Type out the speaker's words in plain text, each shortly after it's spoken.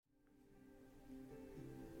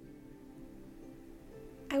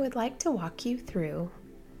would like to walk you through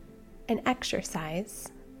an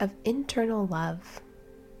exercise of internal love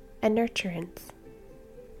and nurturance.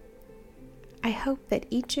 I hope that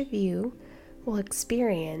each of you will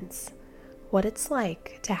experience what it's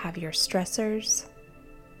like to have your stressors,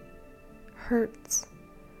 hurts,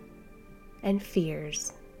 and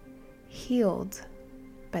fears healed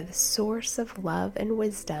by the source of love and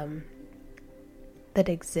wisdom that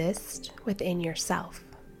exist within yourself.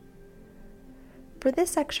 For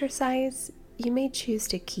this exercise, you may choose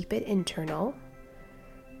to keep it internal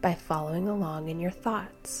by following along in your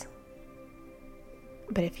thoughts.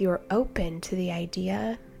 But if you are open to the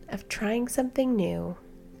idea of trying something new,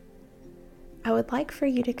 I would like for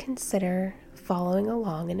you to consider following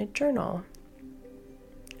along in a journal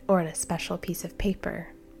or on a special piece of paper.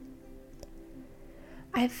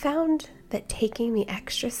 I have found that taking the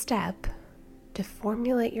extra step to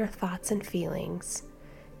formulate your thoughts and feelings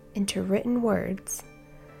into written words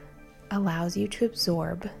allows you to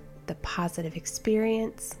absorb the positive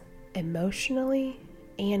experience emotionally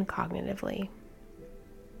and cognitively.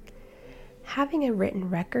 Having a written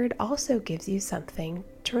record also gives you something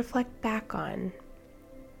to reflect back on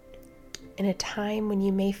in a time when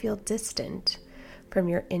you may feel distant from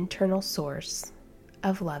your internal source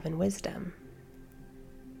of love and wisdom.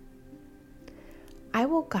 I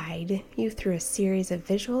will guide you through a series of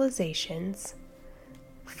visualizations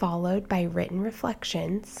followed by written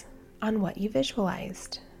reflections on what you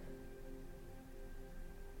visualized.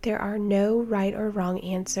 There are no right or wrong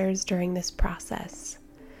answers during this process,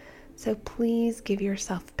 so please give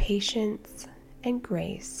yourself patience and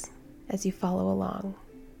grace as you follow along.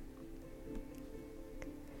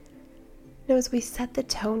 Now, as we set the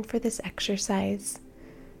tone for this exercise,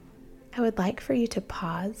 I would like for you to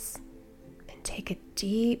pause and take a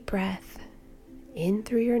deep breath in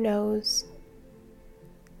through your nose.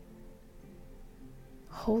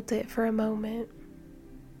 Hold it for a moment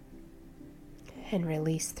and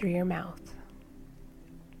release through your mouth.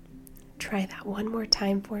 Try that one more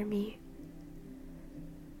time for me.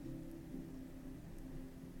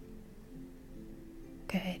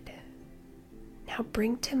 Good. Now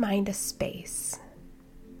bring to mind a space.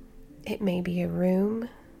 It may be a room,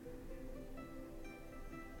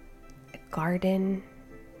 a garden,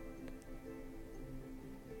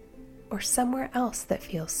 or somewhere else that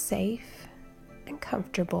feels safe and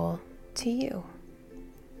comfortable to you.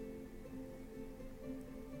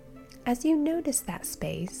 As you notice that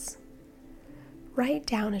space, write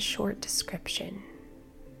down a short description.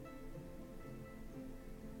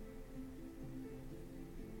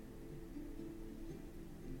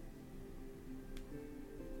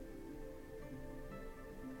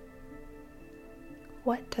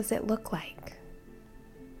 What does it look like?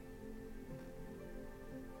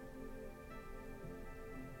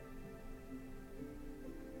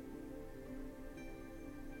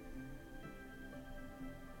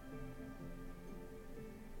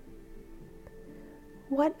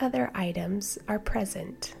 What other items are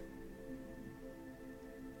present?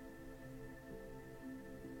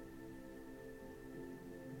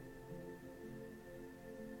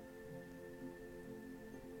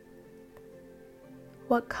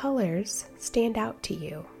 What colors stand out to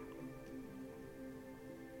you?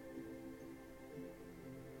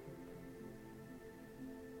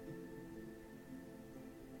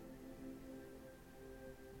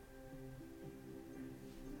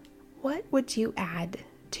 What would you add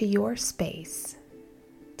to your space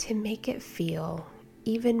to make it feel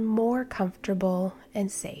even more comfortable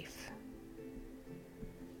and safe?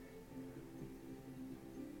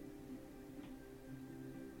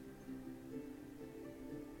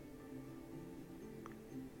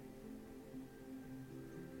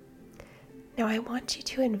 Now I want you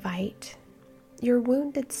to invite your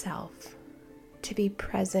wounded self to be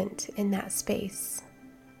present in that space.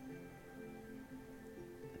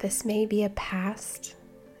 This may be a past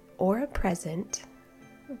or a present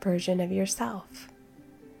version of yourself.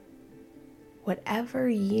 Whatever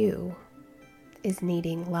you is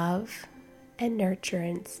needing love and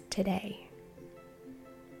nurturance today.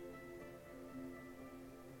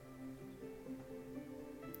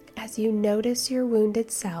 As you notice your wounded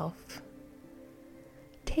self,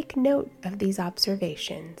 take note of these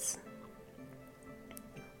observations.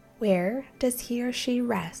 Where does he or she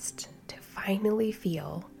rest to finally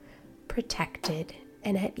feel protected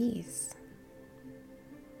and at ease?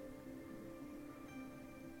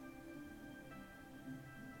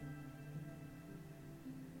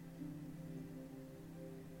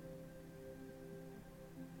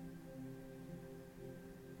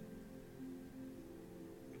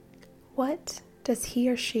 What does he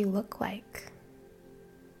or she look like?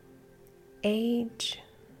 Age,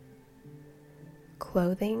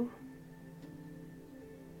 clothing,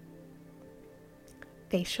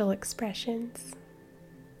 facial expressions,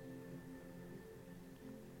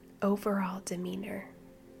 overall demeanor.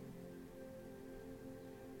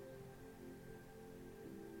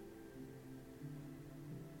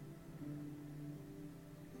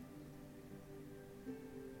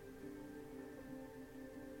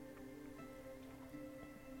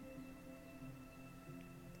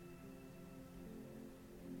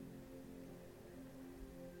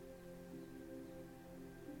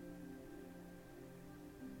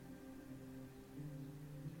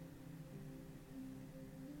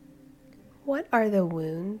 What are the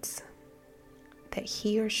wounds that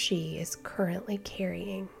he or she is currently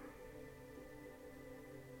carrying?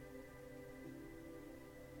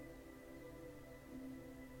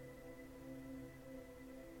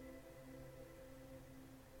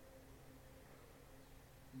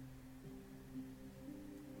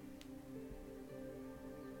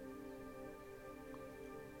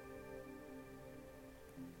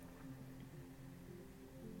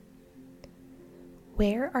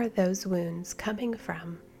 Where are those wounds coming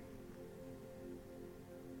from?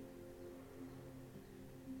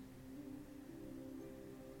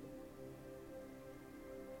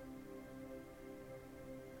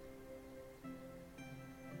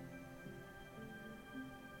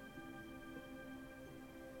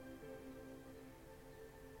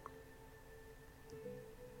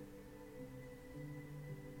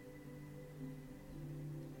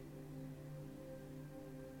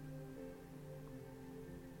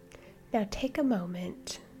 Now take a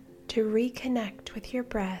moment to reconnect with your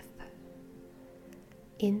breath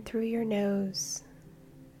in through your nose.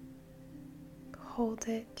 Hold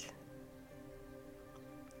it.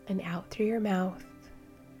 And out through your mouth.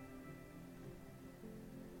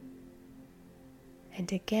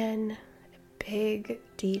 And again, a big,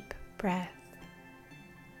 deep breath.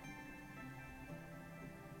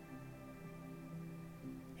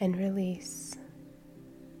 And release.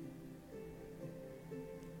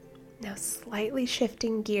 Now, slightly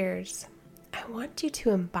shifting gears, I want you to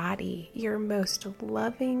embody your most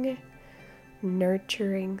loving,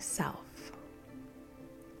 nurturing self.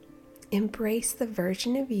 Embrace the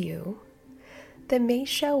version of you that may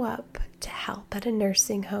show up to help at a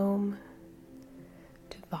nursing home,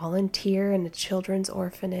 to volunteer in a children's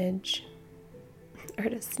orphanage, or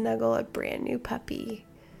to snuggle a brand new puppy.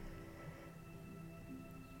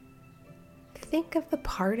 Think of the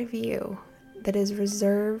part of you that is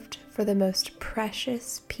reserved for the most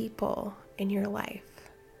precious people in your life.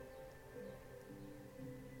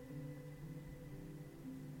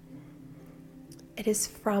 It is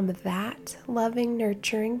from that loving,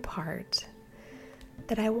 nurturing part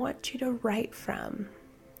that I want you to write from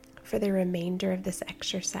for the remainder of this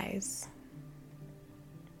exercise.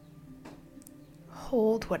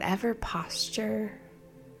 Hold whatever posture,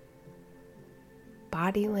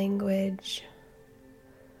 body language,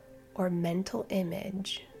 or mental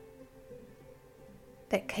image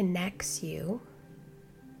that connects you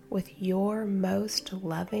with your most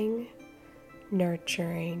loving,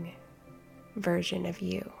 nurturing version of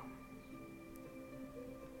you.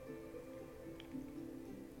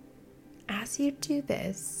 As you do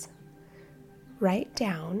this, write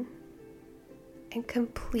down and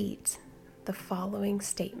complete the following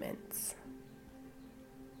statements.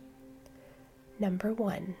 Number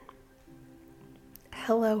 1.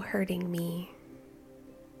 Hello, hurting me.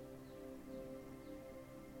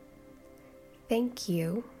 Thank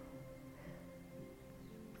you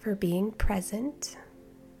for being present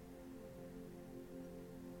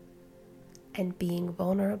and being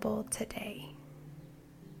vulnerable today.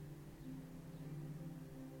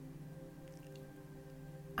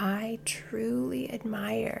 I truly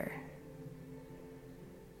admire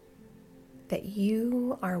that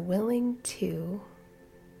you are willing to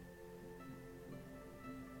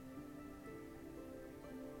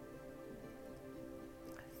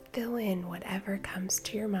fill in whatever comes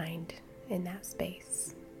to your mind in that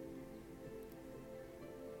space.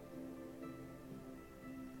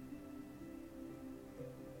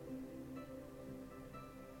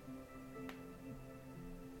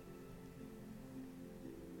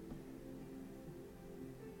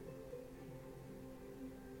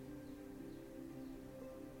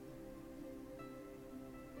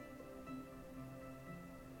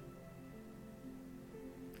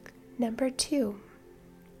 Number 2.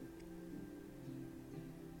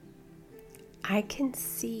 I can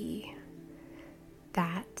see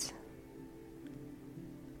that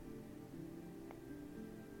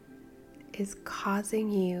is causing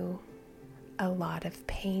you a lot of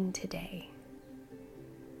pain today.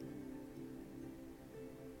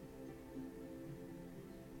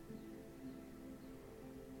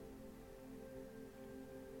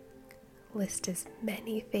 List as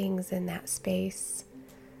many things in that space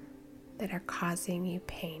that are causing you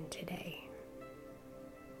pain today.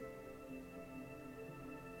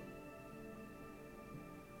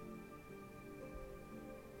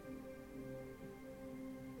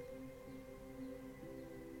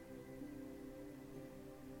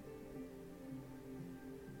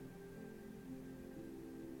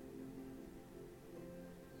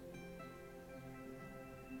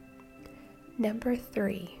 Number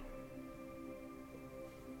 3,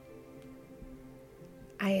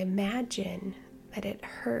 I imagine that it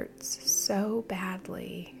hurts so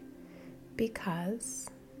badly because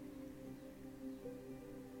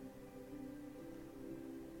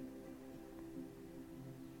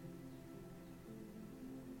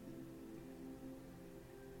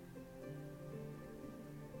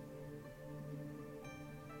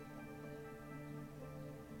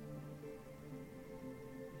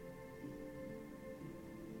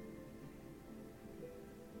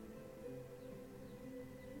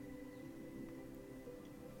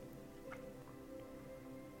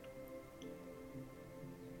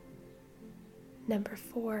Number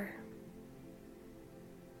 4,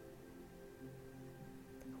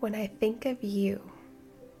 when I think of you,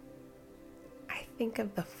 I think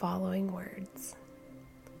of the following words.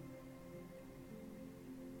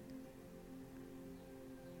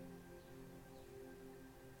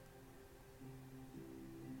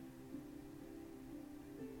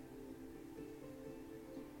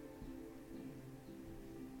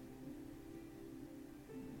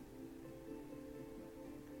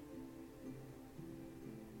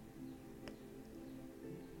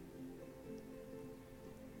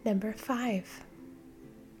 Number 5,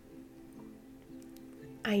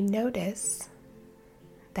 I notice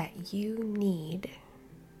that you need .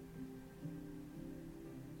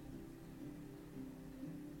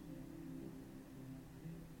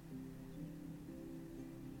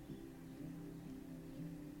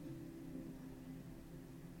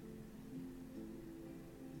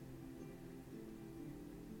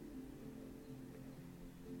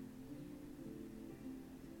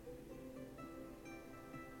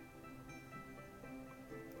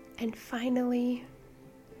 And finally,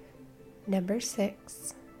 number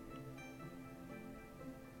 6,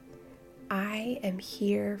 I am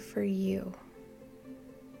here for you.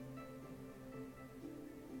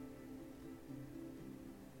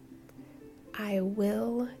 I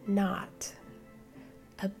will not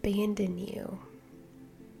abandon you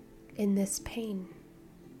in this pain.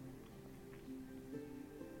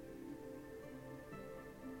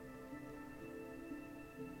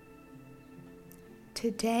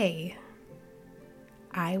 Today,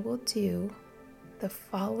 I will do the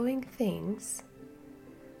following things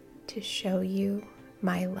to show you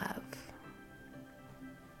my love.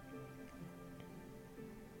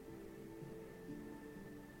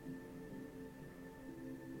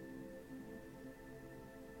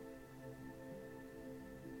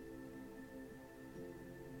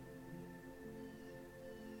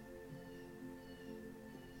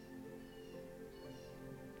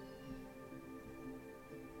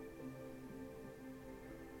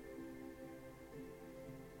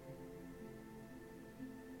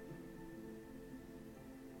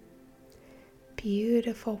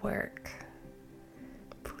 Beautiful work.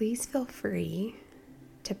 Please feel free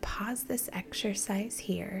to pause this exercise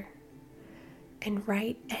here and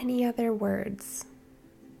write any other words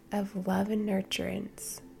of love and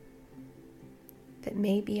nurturance that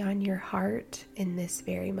may be on your heart in this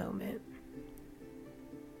very moment.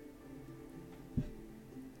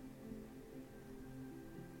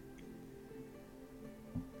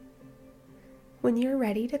 When you're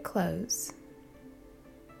ready to close,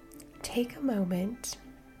 take a moment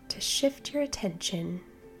to shift your attention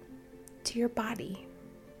to your body.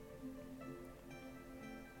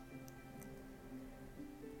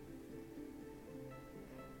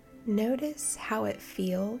 Notice how it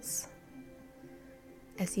feels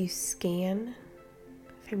as you scan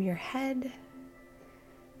from your head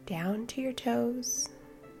down to your toes,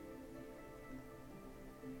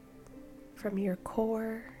 from your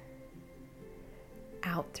core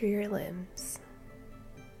out through your limbs.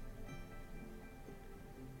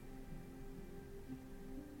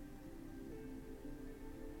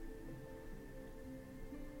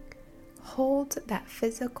 Hold that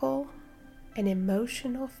physical and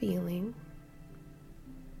emotional feeling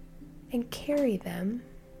and carry them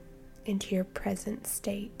into your present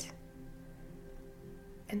state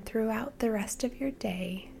and throughout the rest of your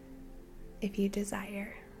day if you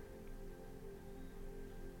desire.